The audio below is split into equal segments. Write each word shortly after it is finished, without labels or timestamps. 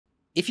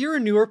If you're a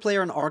newer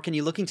player on Ark and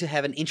you're looking to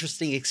have an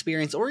interesting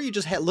experience, or you're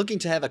just looking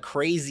to have a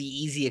crazy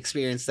easy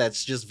experience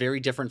that's just very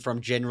different from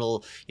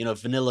general,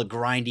 vanilla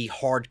grindy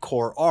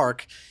hardcore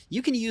Ark,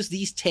 you can use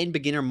these 10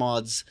 beginner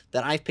mods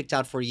that I've picked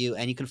out for you,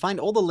 and you can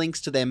find all the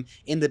links to them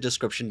in the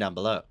description down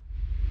below.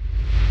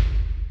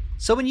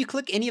 So when you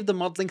click any of the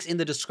mod links in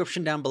the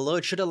description down below,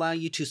 it should allow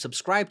you to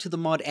subscribe to the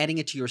mod, adding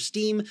it to your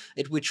Steam,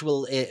 which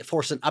will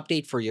force an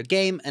update for your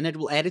game, and it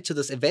will add it to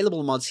this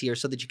available mods here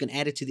so that you can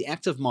add it to the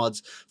active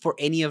mods for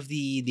any of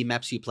the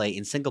maps you play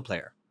in single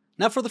player.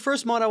 Now for the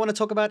first mod I want to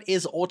talk about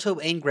is Auto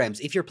Engrams.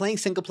 If you're playing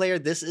single player,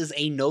 this is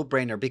a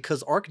no-brainer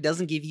because Ark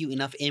doesn't give you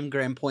enough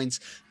engram points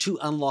to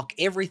unlock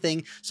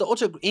everything. So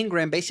Auto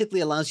Engram basically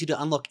allows you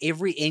to unlock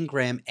every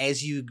engram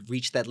as you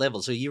reach that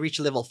level. So you reach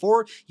level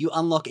 4, you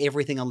unlock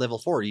everything on level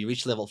 4. You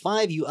reach level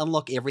 5, you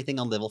unlock everything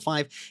on level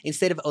 5,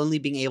 instead of only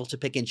being able to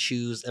pick and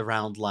choose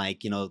around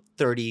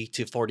 30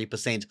 to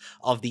 40%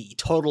 of the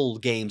total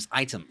game's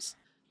items.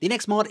 The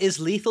next mod is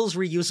Lethal's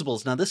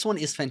Reusables. Now this one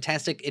is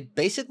fantastic. It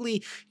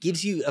basically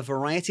gives you a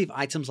variety of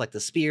items like the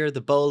spear, the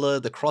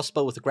bowler, the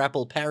crossbow with the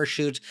grapple,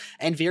 parachute,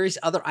 and various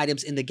other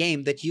items in the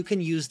game that you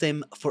can use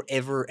them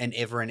forever and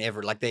ever and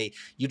ever.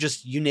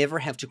 You never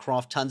have to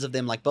craft tons of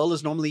them. Like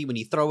bowlers, normally when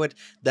you throw it,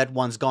 that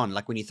one's gone.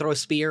 Like when you throw a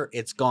spear,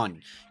 it's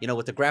gone.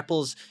 With the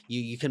grapples,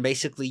 you can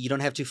basically, you don't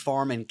have to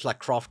farm and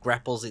craft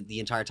grapples the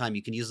entire time.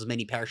 You can use as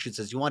many parachutes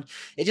as you want.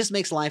 It just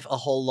makes life a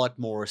whole lot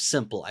more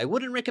simple. I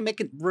wouldn't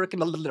recommend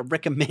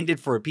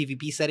it for a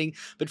PvP setting,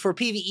 but for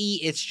PvE,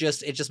 it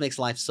just makes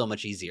life so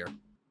much easier.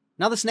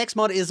 Now this next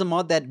mod is a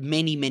mod that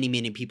many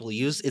people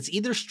use. It's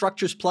either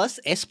Structures Plus,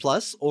 S+,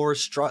 or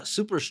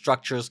Super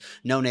Structures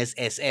known as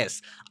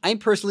SS. I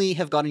personally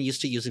have gotten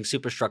used to using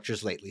Super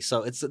Structures lately,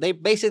 so they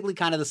basically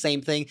kind of the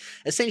same thing.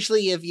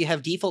 Essentially, if you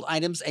have default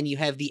items and you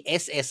have the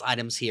SS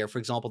items here, for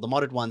example, the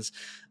modded ones,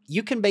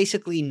 you can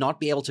basically not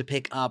be able to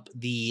pick up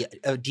the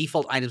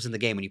default items in the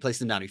game when you place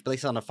them down. If you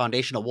place it on a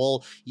foundation, a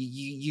wall,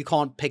 you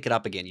can't pick it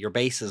up again. Your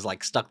base is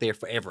stuck there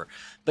forever.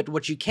 But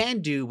what you can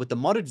do with the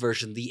modded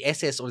version, the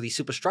SS or the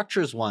Super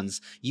Structures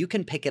ones, you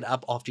can pick it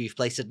up after you've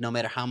placed it no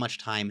matter how much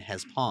time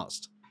has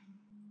passed.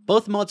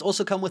 Both mods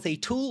also come with a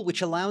tool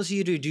which allows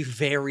you to do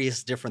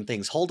various different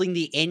things. Holding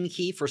the N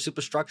key for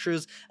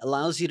Superstructures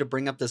allows you to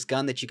bring up this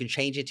gun that you can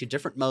change it to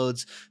different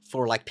modes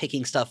for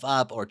picking stuff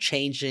up or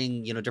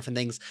changing, different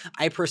things.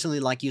 I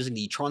personally like using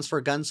the transfer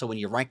gun, so when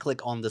you right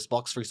click on this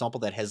box, for example,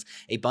 that has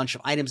a bunch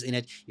of items in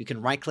it, you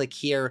can right click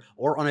here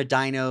or on a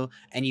dino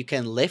and you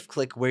can left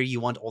click where you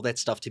want all that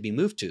stuff to be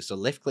moved to. So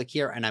left click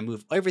here and I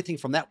move everything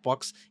from that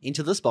box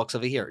into this box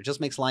over here. It just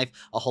makes life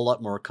a whole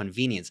lot more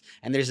convenient.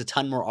 And there's a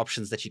ton more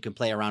options that you can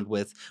play around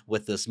with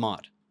this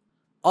mod.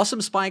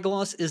 Awesome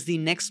Spyglass is the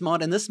next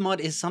mod, and this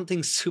mod is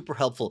something super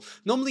helpful.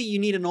 Normally you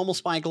need a normal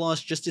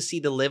Spyglass just to see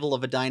the level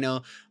of a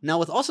dino. Now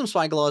with Awesome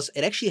Spyglass,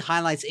 it actually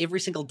highlights every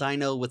single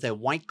dino with a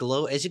white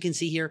glow. As you can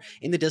see here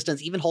in the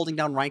distance, even holding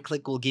down right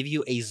click will give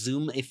you a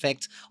zoom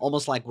effect,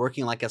 almost like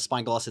working like a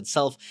Spyglass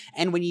itself.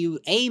 And when you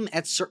aim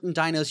at certain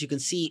dinos, you can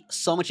see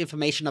so much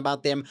information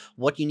about them,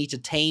 what you need to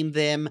tame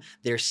them,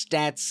 their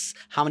stats,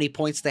 how many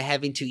points they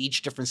have into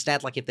each different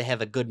stat, like if they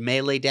have a good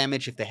melee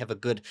damage, if they have a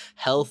good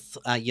health,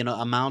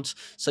 amount.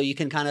 So you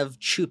can kind of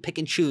pick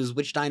and choose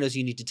which dinos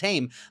you need to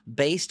tame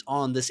based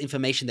on this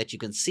information that you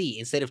can see,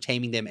 instead of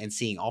taming them and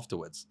seeing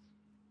afterwards.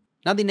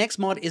 Now the next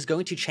mod is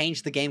going to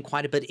change the game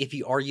quite a bit if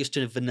you are used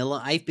to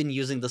vanilla. I've been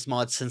using this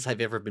mod since I've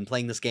ever been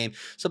playing this game.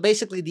 So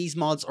basically these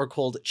mods are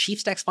called Chief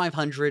Stacks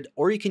 500,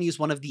 or you can use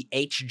one of the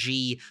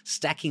HG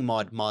stacking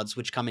mods,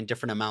 which come in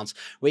different amounts,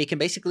 where you can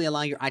basically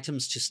allow your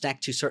items to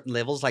stack to certain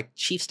levels. Like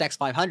Chief Stacks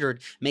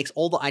 500 makes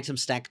all the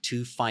items stack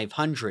to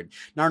 500.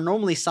 Now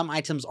normally some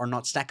items are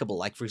not stackable,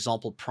 like for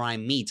example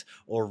prime meat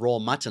or raw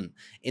mutton.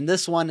 In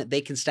this one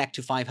they can stack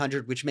to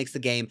 500, which makes the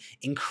game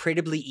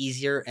incredibly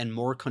easier and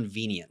more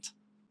convenient.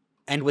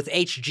 And with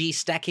HG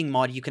stacking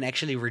mod, you can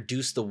actually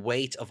reduce the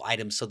weight of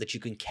items so that you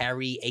can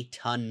carry a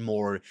ton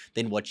more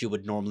than what you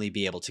would normally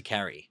be able to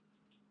carry.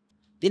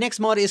 The next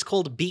mod is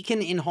called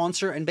Beacon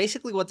Enhancer, and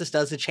basically what this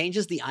does, it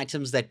changes the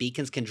items that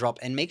beacons can drop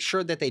and makes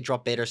sure that they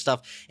drop better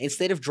stuff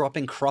instead of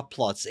dropping crop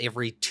plots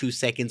every 2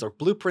 seconds or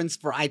blueprints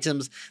for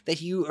items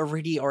that you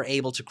already are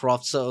able to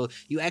craft. So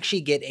you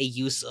actually get a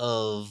use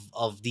of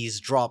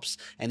these drops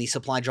and these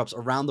supply drops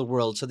around the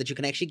world so that you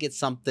can actually get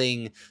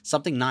something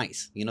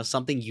nice,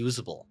 something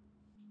usable.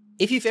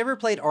 If you've ever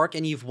played Ark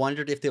and you've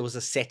wondered if there was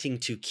a setting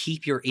to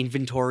keep your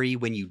inventory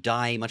when you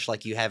die, much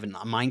like you have in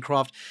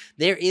Minecraft,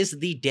 there is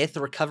the Death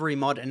Recovery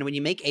mod, and when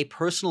you make a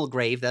personal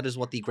grave, that is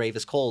what the grave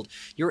is called,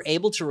 you're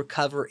able to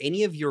recover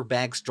any of your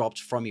bags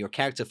dropped from your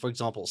character, for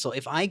example. So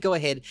if I go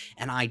ahead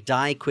and I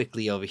die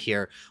quickly over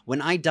here,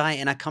 when I die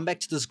and I come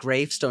back to this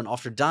gravestone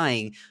after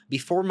dying,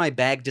 before my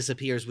bag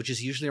disappears, which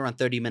is usually around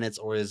 30 minutes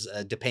or is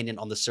dependent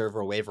on the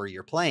server or wherever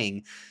you're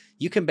playing,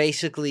 you can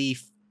basically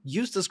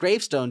use this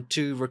gravestone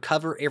to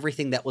recover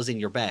everything that was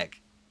in your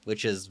bag,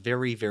 which is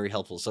very, very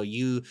helpful. So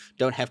you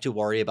don't have to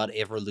worry about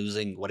ever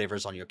losing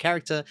whatever's on your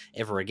character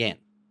ever again.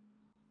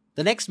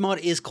 The next mod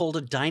is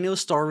called Dino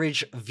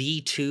Storage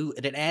V2,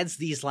 and it adds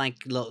these kind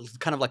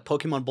of like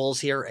Pokemon balls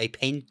here, a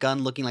paint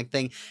gun looking like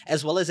thing,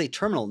 as well as a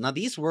terminal. Now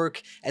these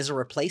work as a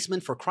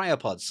replacement for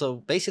cryopods, so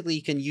basically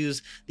you can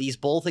use these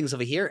ball things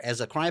over here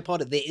as a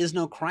cryopod. There is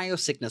no cryo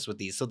sickness with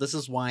these, so this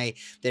is why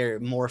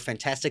they're more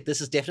fantastic. This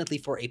is definitely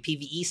for a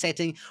PvE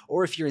setting,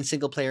 or if you're in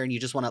single player and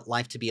you just want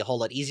life to be a whole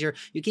lot easier.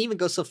 You can even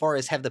go so far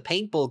as have the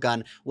paintball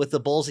gun with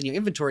the balls in your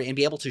inventory and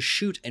be able to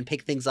shoot and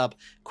pick things up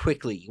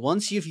quickly.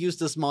 Once you've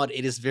used this mod,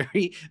 it is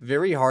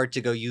very hard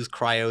to go use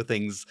cryo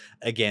things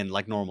again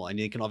like normal, and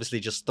you can obviously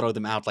just throw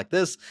them out like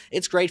this.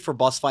 It's great for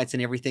boss fights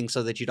and everything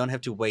so that you don't have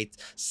to wait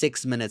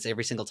 6 minutes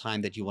every single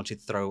time that you want to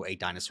throw a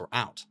dinosaur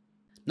out.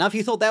 Now, if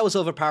you thought that was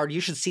overpowered, you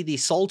should see the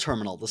Soul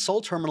Terminal. The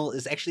Soul Terminal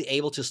is actually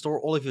able to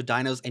store all of your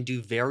dinos and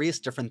do various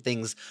different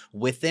things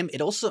with them. It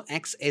also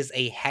acts as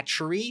a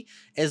hatchery,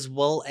 as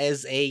well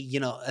as a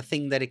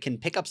thing that it can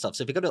pick up stuff.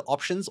 So if you go to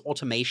options,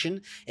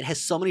 automation, it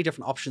has so many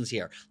different options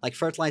here, like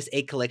fertilized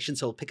egg collection.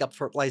 So it'll pick up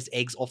fertilized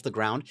eggs off the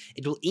ground.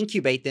 It will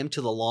incubate them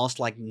to the last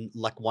like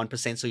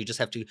 1%. So you just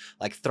have to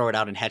like throw it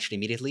out and hatch it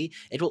immediately.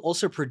 It will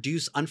also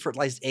produce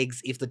unfertilized eggs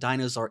if the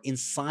dinos are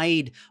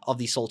inside of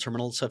the Soul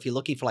Terminal. So if you're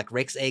looking for like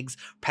Rex eggs,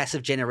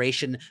 passive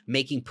generation,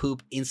 making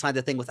poop inside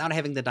the thing without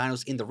having the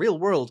dinos in the real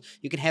world,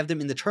 you can have them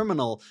in the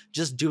terminal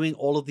just doing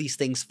all of these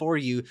things for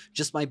you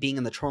just by being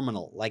in the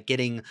terminal, like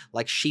getting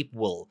like sheep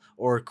wool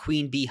or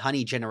queen bee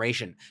honey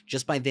generation,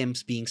 just by them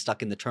being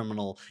stuck in the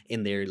terminal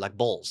in their like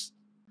bowls.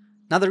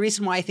 Now, the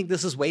reason why I think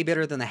this is way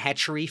better than the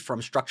hatchery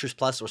from Structures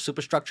Plus or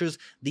Superstructures,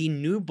 the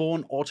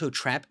newborn auto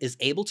trap is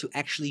able to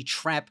actually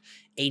trap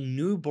a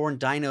newborn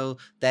dino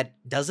that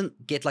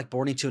doesn't get like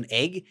born into an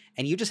egg,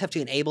 and you just have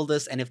to enable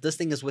this. And if this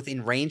thing is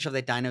within range of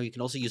that dino, you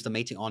can also use the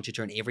mating on to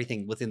turn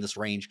everything within this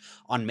range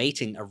on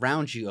mating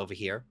around you over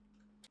here.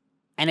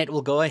 And it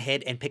will go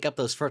ahead and pick up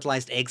those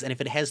fertilized eggs, and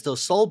if it has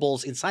those soul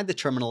balls inside the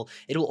terminal,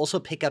 it will also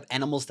pick up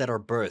animals that are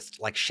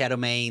birthed, like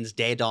Shadowmanes,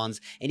 Daedons,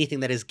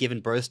 anything that is given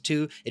birth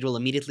to. It will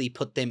immediately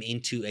put them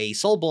into a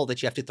soul ball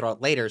that you have to throw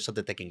out later so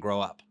that they can grow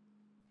up.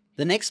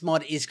 The next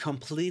mod is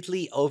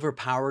completely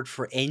overpowered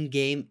for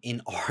endgame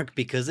in Ark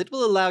because it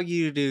will allow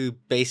you to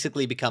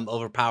basically become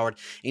overpowered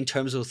in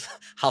terms of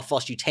how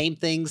fast you tame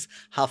things,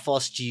 how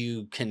fast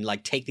you can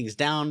like take things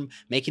down,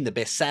 making the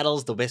best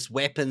saddles, the best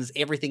weapons,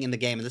 everything in the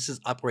game. And this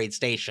is Upgrade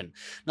Station.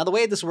 Now, the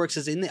way this works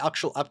is in the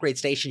actual Upgrade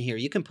Station here,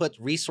 you can put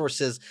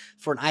resources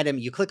for an item.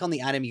 You click on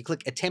the item, you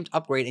click Attempt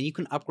Upgrade, and you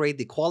can upgrade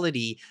the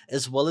quality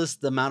as well as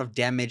the amount of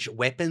damage,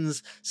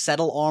 weapons,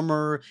 saddle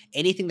armor,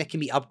 anything that can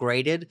be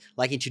upgraded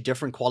like into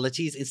different qualities.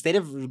 Instead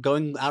of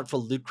going out for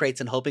loot crates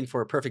and hoping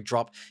for a perfect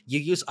drop, you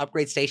use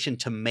Upgrade Station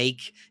to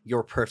make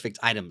your perfect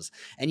items.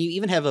 And you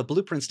even have a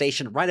blueprint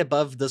station right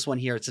above this one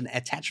here. It's an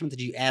attachment that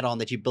you add on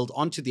that you build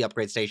onto the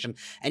Upgrade Station,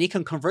 and you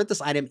can convert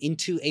this item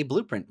into a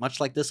blueprint, much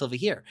like this over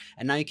here.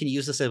 And now you can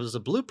use this as a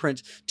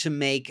blueprint to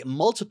make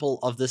multiple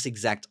of this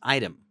exact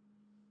item.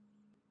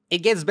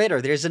 It gets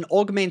better. There's an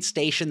augment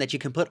station that you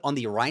can put on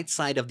the right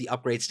side of the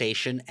upgrade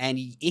station, and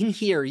in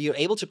here you're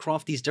able to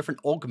craft these different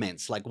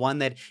augments, like one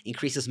that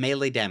increases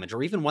melee damage,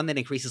 or even one that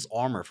increases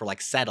armor for like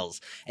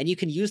saddles. And you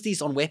can use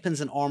these on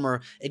weapons and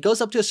armor. It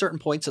goes up to a certain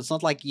point, so it's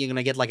not like you're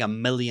gonna get like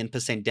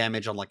 1,000,000%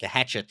 damage on like a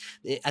hatchet.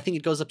 I think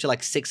it goes up to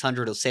like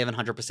 600 or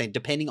 700%,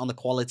 depending on the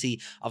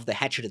quality of the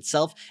hatchet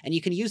itself. And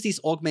you can use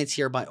these augments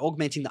here by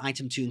augmenting the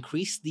item to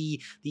increase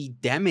the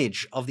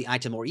damage of the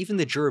item, or even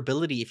the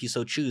durability if you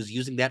so choose,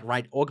 using that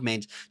right augment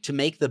to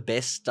make the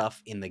best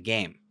stuff in the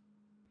game.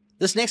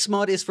 This next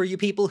mod is for you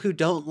people who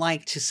don't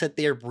like to sit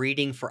there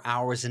breeding for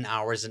hours and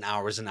hours and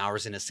hours and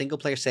hours in a single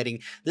player setting.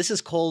 This is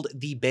called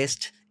the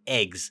Best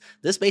Eggs.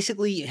 This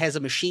basically has a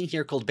machine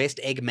here called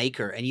Best Egg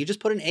Maker, and you just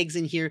put in eggs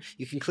in here.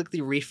 You can click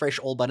the refresh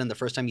all button the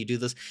first time you do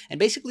this, and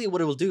basically what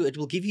it will do, it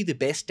will give you the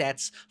best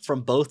stats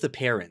from both the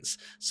parents.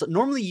 So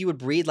normally you would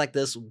breed like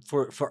this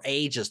for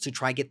ages to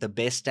try get the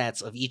best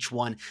stats of each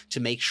one to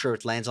make sure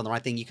it lands on the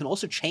right thing. You can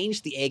also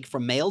change the egg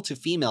from male to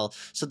female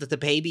so that the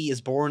baby is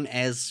born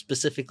as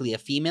specifically a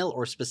female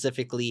or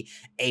specifically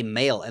a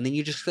male, and then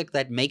you just click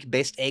that Make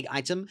Best Egg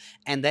item,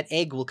 and that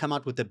egg will come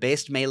out with the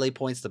best melee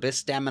points, the best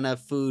stamina,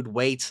 food,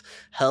 weight,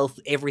 health,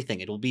 everything.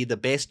 It will be the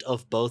best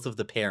of both of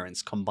the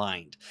parents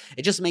combined.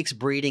 It just makes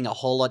breeding a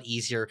whole lot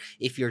easier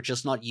if you're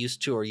just not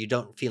used to, or you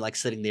don't feel like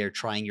sitting there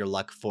trying your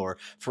luck for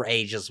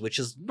ages, which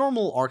is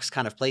normal Ark's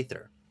kind of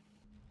playthrough.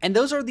 And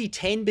those are the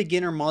 10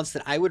 beginner mods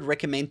that I would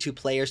recommend to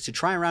players to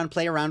try around,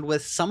 play around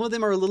with. Some of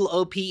them are a little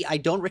OP. I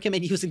don't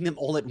recommend using them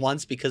all at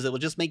once because it will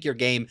just make your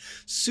game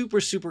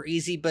super, super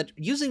easy. But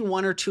using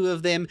one or two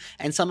of them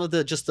and some of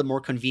the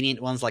more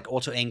convenient ones like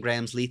auto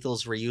engrams,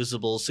 lethals,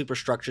 reusables,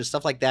 superstructures,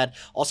 stuff like that,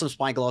 awesome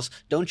Spyglass,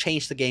 don't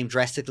change the game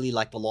drastically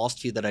like the last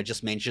few that I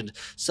just mentioned.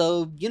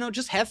 So,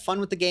 just have fun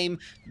with the game,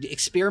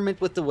 experiment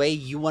with the way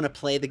you want to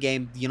play the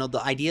game.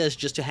 The idea is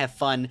just to have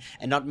fun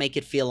and not make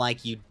it feel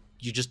like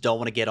you just don't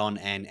want to get on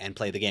and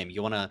play the game.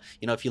 You want to,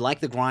 if you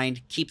like the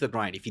grind, keep the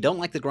grind. If you don't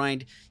like the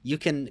grind, you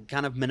can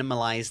kind of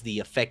minimize the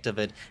effect of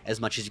it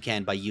as much as you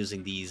can by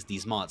using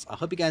these mods. I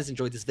hope you guys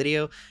enjoyed this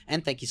video,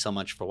 and thank you so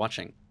much for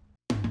watching.